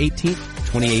February 18th,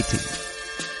 2018.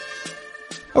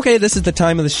 Okay, this is the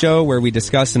time of the show where we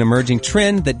discuss an emerging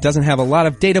trend that doesn't have a lot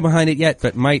of data behind it yet,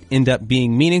 but might end up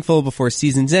being meaningful before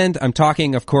season's end. I'm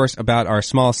talking, of course, about our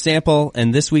small sample,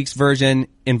 and this week's version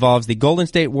involves the Golden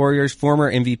State Warriors'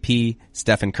 former MVP,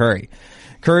 Stephen Curry.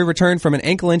 Curry returned from an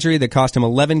ankle injury that cost him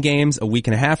 11 games a week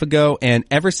and a half ago, and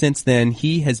ever since then,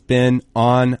 he has been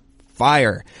on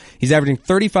fire. He's averaging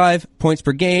 35 points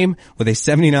per game with a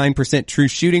 79% true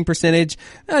shooting percentage.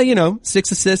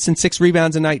 6 assists and 6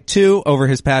 rebounds a night too over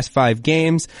his past 5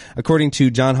 games. According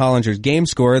to John Hollinger's game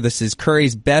score, this is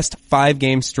Curry's best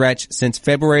 5-game stretch since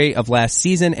February of last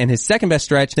season and his second best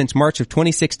stretch since March of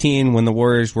 2016 when the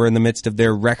Warriors were in the midst of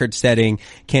their record-setting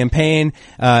campaign,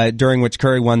 during which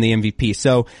Curry won the MVP.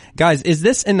 So, guys, is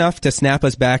this enough to snap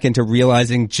us back into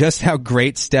realizing just how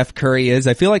great Steph Curry is?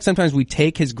 I feel like sometimes we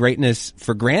take his greatness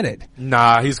for granted.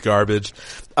 Nah, he's garbage.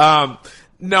 No,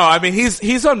 I mean,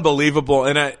 he's unbelievable.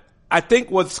 And I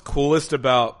think what's coolest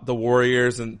about the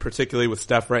Warriors, and particularly with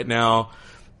Steph right now,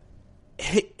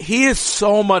 he is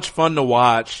so much fun to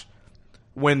watch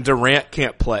when Durant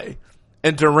can't play.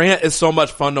 And Durant is so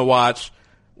much fun to watch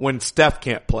when Steph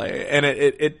can't play. And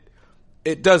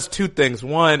it does 2 things.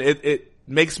 One, it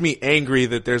makes me angry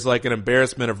that there's like an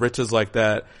embarrassment of riches like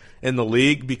that in the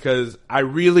league, because I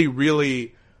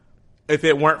really, if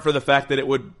it weren't for the fact that it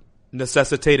would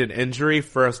necessitate an injury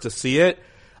for us to see it,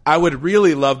 I would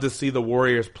really love to see the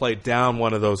Warriors play down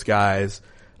one of those guys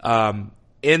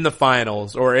in the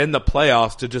finals or in the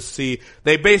playoffs to just see.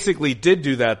 They basically did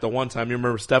do that the one time. You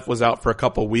remember Steph was out for a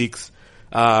couple weeks.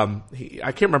 I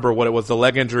can't remember what it was, the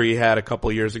leg injury he had a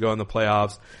couple years ago in the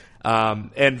playoffs.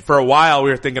 And for a while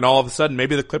we were thinking all of a sudden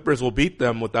maybe the Clippers will beat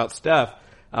them without Steph.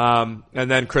 And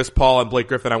then Chris Paul and Blake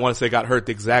Griffin, I want to say, got hurt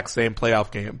the exact same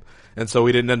playoff game. And so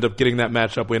we didn't end up getting that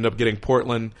matchup. We ended up getting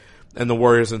Portland and the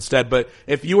Warriors instead. But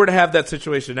if you were to have that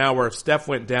situation now where if Steph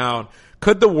went down,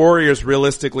 could the Warriors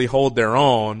realistically hold their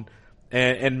own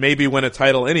and maybe win a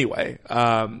title anyway?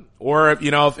 Or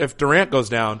if Durant goes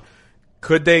down,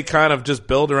 could they kind of just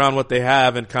build around what they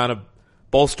have and kind of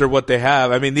bolster what they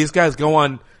have? I mean, these guys go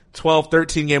on 12,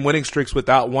 13 game winning streaks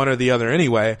without one or the other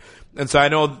anyway. And so I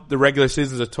know the regular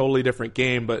season is a totally different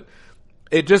game, but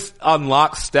it just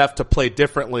unlocks Steph to play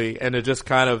differently and to just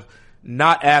kind of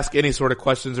not ask any sort of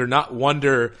questions or not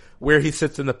wonder where he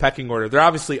sits in the pecking order. They're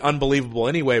obviously unbelievable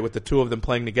anyway with the 2 of them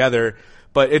playing together,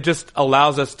 but it just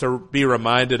allows us to be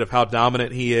reminded of how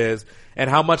dominant he is and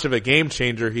how much of a game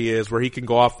changer he is, where he can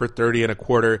go off for 30 and a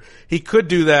quarter. He could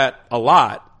do that a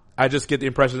lot. I just get the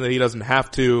impression that he doesn't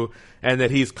have to, and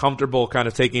that he's comfortable kind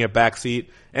of taking a backseat.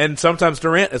 And sometimes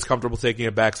Durant is comfortable taking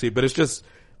a backseat, but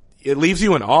it leaves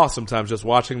you in awe sometimes just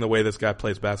watching the way this guy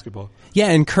plays basketball.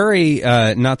 Yeah, and Curry,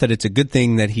 not that it's a good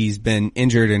thing that he's been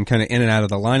injured and kind of in and out of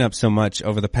the lineup so much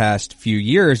over the past few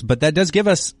years, but that does give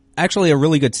us actually a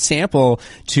really good sample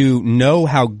to know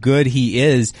how good he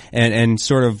is and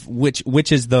sort of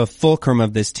which is the fulcrum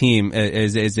of this team.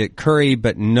 Is it Curry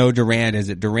but no Durant? Is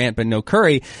it Durant but no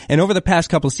Curry? And over the past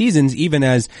couple of seasons, even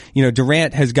as,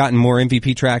 Durant has gotten more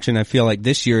MVP traction, I feel like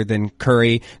this year than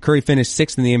Curry. Curry finished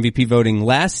 6th in the MVP voting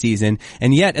last season.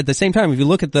 And yet at the same time, if you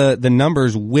look at the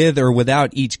numbers with or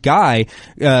without each guy,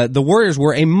 the Warriors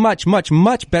were a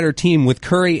much better team with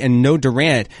Curry and no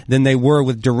Durant than they were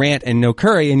with Durant and no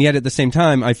Curry. And yet at the same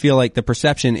time, I feel like the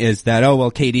perception is that,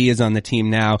 KD is on the team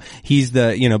now. He's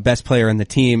the, best player on the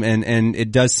team. And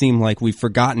it does seem like we've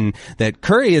forgotten that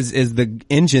Curry is the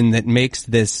engine that makes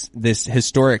this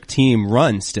historic team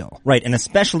run still. Right. And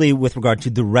especially with regard to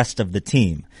the rest of the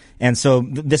team. And so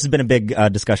this has been a big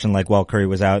discussion, while Curry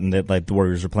was out and that the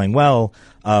Warriors were playing well,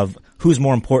 of who's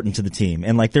more important to the team.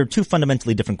 And there are 2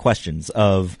 fundamentally different questions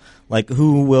of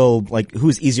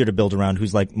who's easier to build around,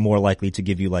 who's more likely to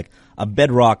give you a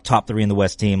bedrock top 3 in the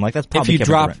West team. That's probably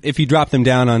if you drop them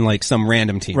down on some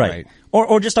random team, right?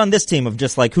 Or just on this team of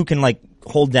just who can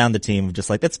hold down the team, just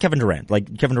like, that's Kevin Durant.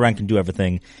 Like, Kevin Durant can do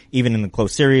everything, even in the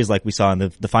close series like we saw in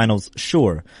the finals,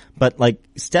 sure. But like,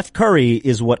 Steph Curry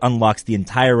is what unlocks the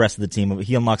entire rest of the team.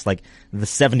 He unlocks like the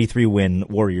 73-win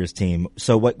Warriors team.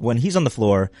 So when he's on the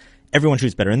floor, everyone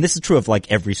shoots better. And this is true of like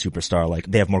every superstar. Like,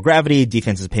 they have more gravity,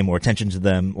 defenses pay more attention to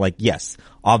them. Like, yes,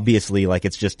 obviously, like,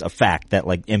 it's just a fact that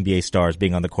like NBA stars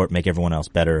being on the court make everyone else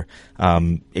better,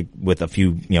 with a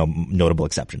few, notable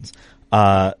exceptions.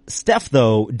 Steph,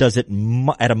 though, does it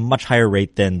at a much higher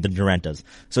rate than Durant does.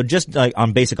 So just like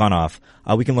on basic on-off,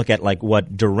 we can look at like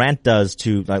what Durant does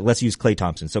to, like, let's use Klay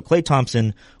Thompson. So Klay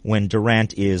Thompson, when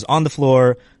Durant is on the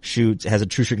floor, has a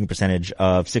true shooting percentage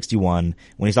of 61.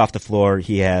 When he's off the floor,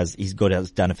 he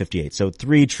goes down to 58. So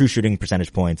 3 true shooting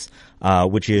percentage points,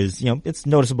 which is, it's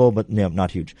noticeable, but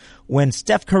not huge. When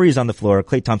Steph Curry is on the floor,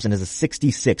 Klay Thompson has a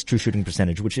 66 true shooting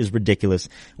percentage, which is ridiculous.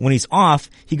 When he's off,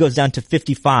 he goes down to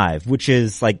 55, which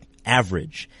is like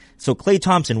average. So Klay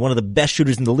Thompson, one of the best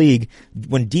shooters in the league,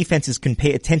 when defenses can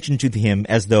pay attention to him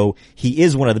as though he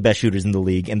is one of the best shooters in the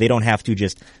league, and they don't have to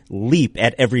just leap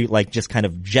at every, like, just kind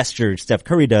of gesture Steph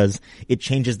Curry does, it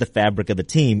changes the fabric of the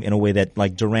team in a way that,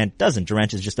 like, Durant doesn't.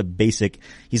 Durant is just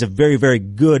he's a very, very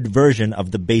good version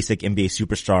of the basic NBA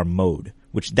superstar mode,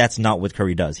 which that's not what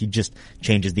Curry does. He just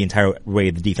changes the entire way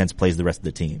the defense plays the rest of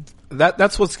the team.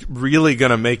 That's what's really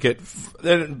gonna make it.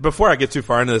 Before I get too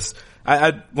far into this,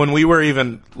 when we were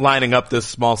even lining up this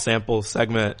small sample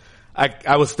segment,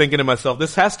 I was thinking to myself,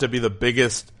 this has to be the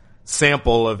biggest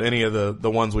sample of any of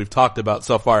the ones we've talked about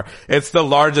so far. It's the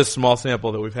largest small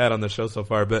sample that we've had on the show so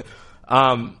far. But,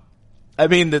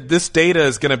 this data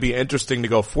is going to be interesting to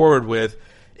go forward with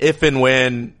if and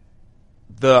when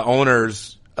the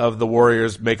owners of the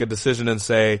Warriors make a decision and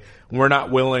say, we're not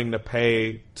willing to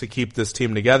pay to keep this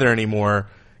team together anymore.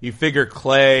 You figure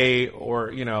Klay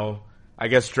or, I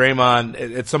guess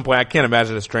Draymond, at some point, I can't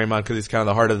imagine it's Draymond because he's kind of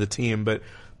the heart of the team, but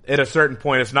at a certain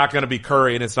point, it's not going to be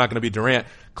Curry and it's not going to be Durant.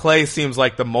 Klay seems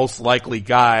like the most likely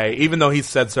guy, even though he's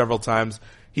said several times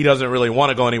he doesn't really want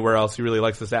to go anywhere else. He really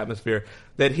likes this atmosphere,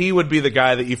 that he would be the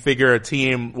guy that you figure a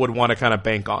team would want to kind of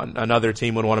bank on. Another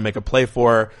team would want to make a play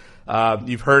for.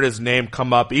 You've heard his name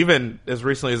come up even as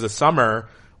recently as the summer,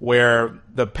 where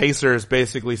the Pacers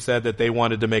basically said that they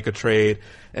wanted to make a trade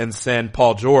and send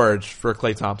Paul George for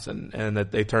Klay Thompson, and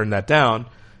that they turned that down.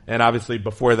 And obviously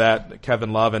before that,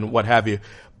 Kevin Love and what have you.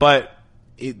 But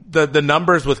the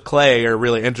numbers with Klay are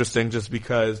really interesting just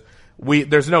because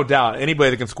there's no doubt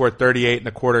anybody that can score 38 and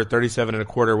a quarter, 37 and a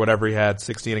quarter, whatever he had,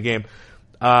 60 in a game,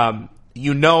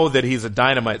 that he's a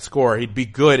dynamite scorer. He'd be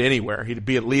good anywhere. He'd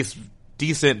be at least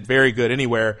decent, very good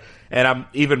anywhere. And I'm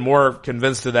even more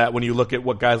convinced of that when you look at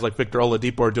what guys like Victor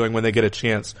Oladipo are doing when they get a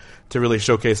chance to really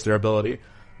showcase their ability.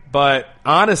 But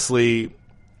honestly,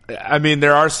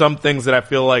 there are some things that I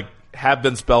feel like have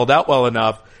been spelled out well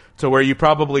enough to where you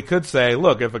probably could say,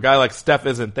 look, if a guy like Steph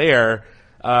isn't there,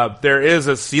 there is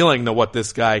a ceiling to what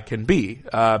this guy can be,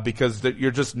 because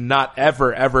you're just not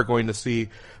ever going to see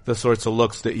the sorts of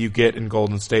looks that you get in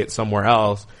Golden State somewhere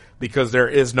else, because there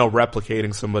is no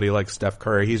replicating somebody like Steph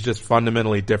Curry. He's just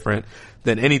fundamentally different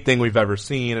than anything we've ever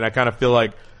seen. And I kind of feel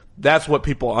like that's what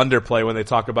people underplay when they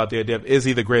talk about the idea of, is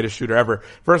he the greatest shooter ever?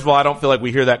 First of all, I don't feel like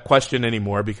we hear that question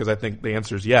anymore, because I think the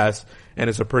answer is yes, and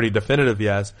it's a pretty definitive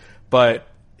yes. But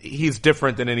he's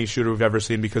different than any shooter we've ever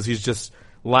seen, because he's just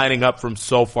lining up from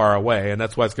so far away. And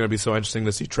that's why it's going to be so interesting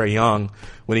to see Trae Young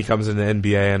when he comes into the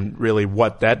NBA, and really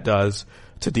what that does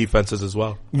to defenses as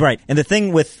well. Right. And the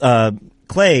thing with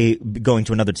Klay going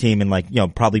to another team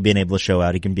and probably being able to show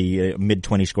out, he can be a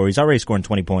mid-20 scorer. He's already scoring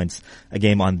 20 points a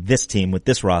game on this team with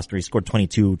this roster. He scored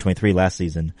 22, 23 last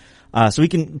season. So he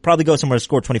can probably go somewhere to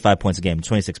score 25 points a game,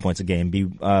 26 points a game, be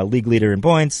league leader in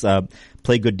points,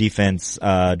 play good defense,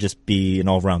 just be an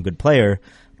all-around good player.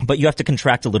 But you have to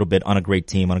contract a little bit on a great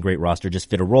team, on a great roster,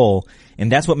 just fit a role.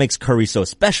 And that's what makes Curry so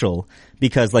special,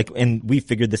 because and we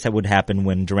figured this would happen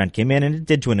when Durant came in, and it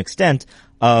did to an extent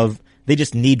of, they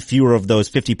just need fewer of those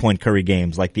 50-point Curry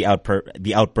games, like the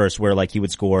outbursts where he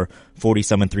would score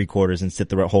 40-some in 3 quarters and sit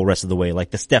the whole rest of the way, like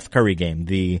the Steph Curry game,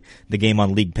 the game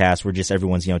on League Pass where just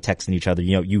everyone's texting each other,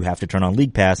 you have to turn on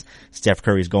League Pass, Steph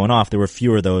Curry's going off. There were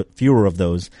fewer of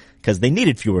those because they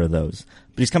needed fewer of those.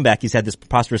 But he's come back. He's had this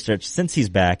preposterous stretch since he's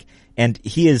back, and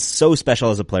he is so special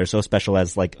as a player, so special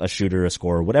as a shooter, a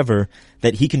scorer, whatever,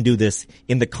 that he can do this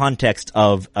in the context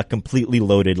of a completely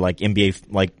loaded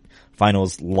NBA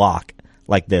finals lock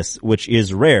like this, which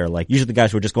is rare. Usually the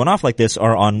guys who are just going off like this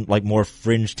are on more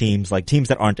fringe teams, teams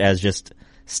that aren't as just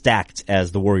stacked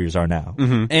as the Warriors are now.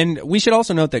 And we should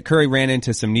also note that Curry ran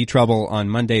into some knee trouble on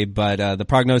Monday, but the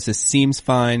prognosis seems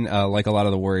fine. Like a lot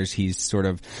of the Warriors, he's sort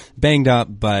of banged up,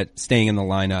 but staying in the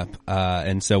lineup.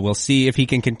 And so we'll see if he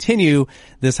can continue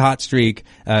this hot streak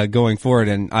going forward.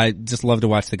 And I just love to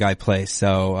watch the guy play,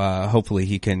 so hopefully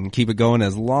he can keep it going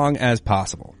as long as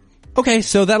possible. Okay,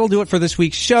 so that'll do it for this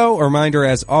week's show. A reminder,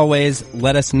 as always,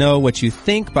 let us know what you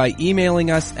think by emailing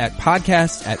us at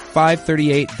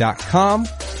podcasts@538.com.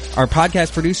 Our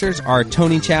podcast producers are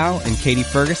Tony Chow and Katie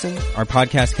Ferguson. Our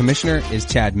podcast commissioner is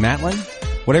Chad Matlin.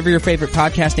 Whatever your favorite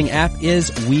podcasting app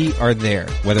is, we are there.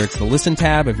 Whether it's the Listen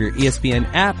tab of your ESPN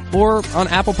app or on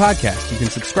Apple Podcasts, you can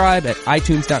subscribe at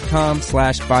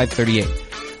itunes.com/538.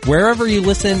 Wherever you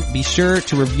listen, be sure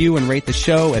to review and rate the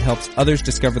show. It helps others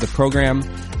discover the program.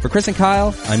 For Chris and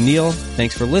Kyle, I'm Neil.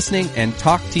 Thanks for listening, and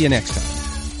talk to you next time.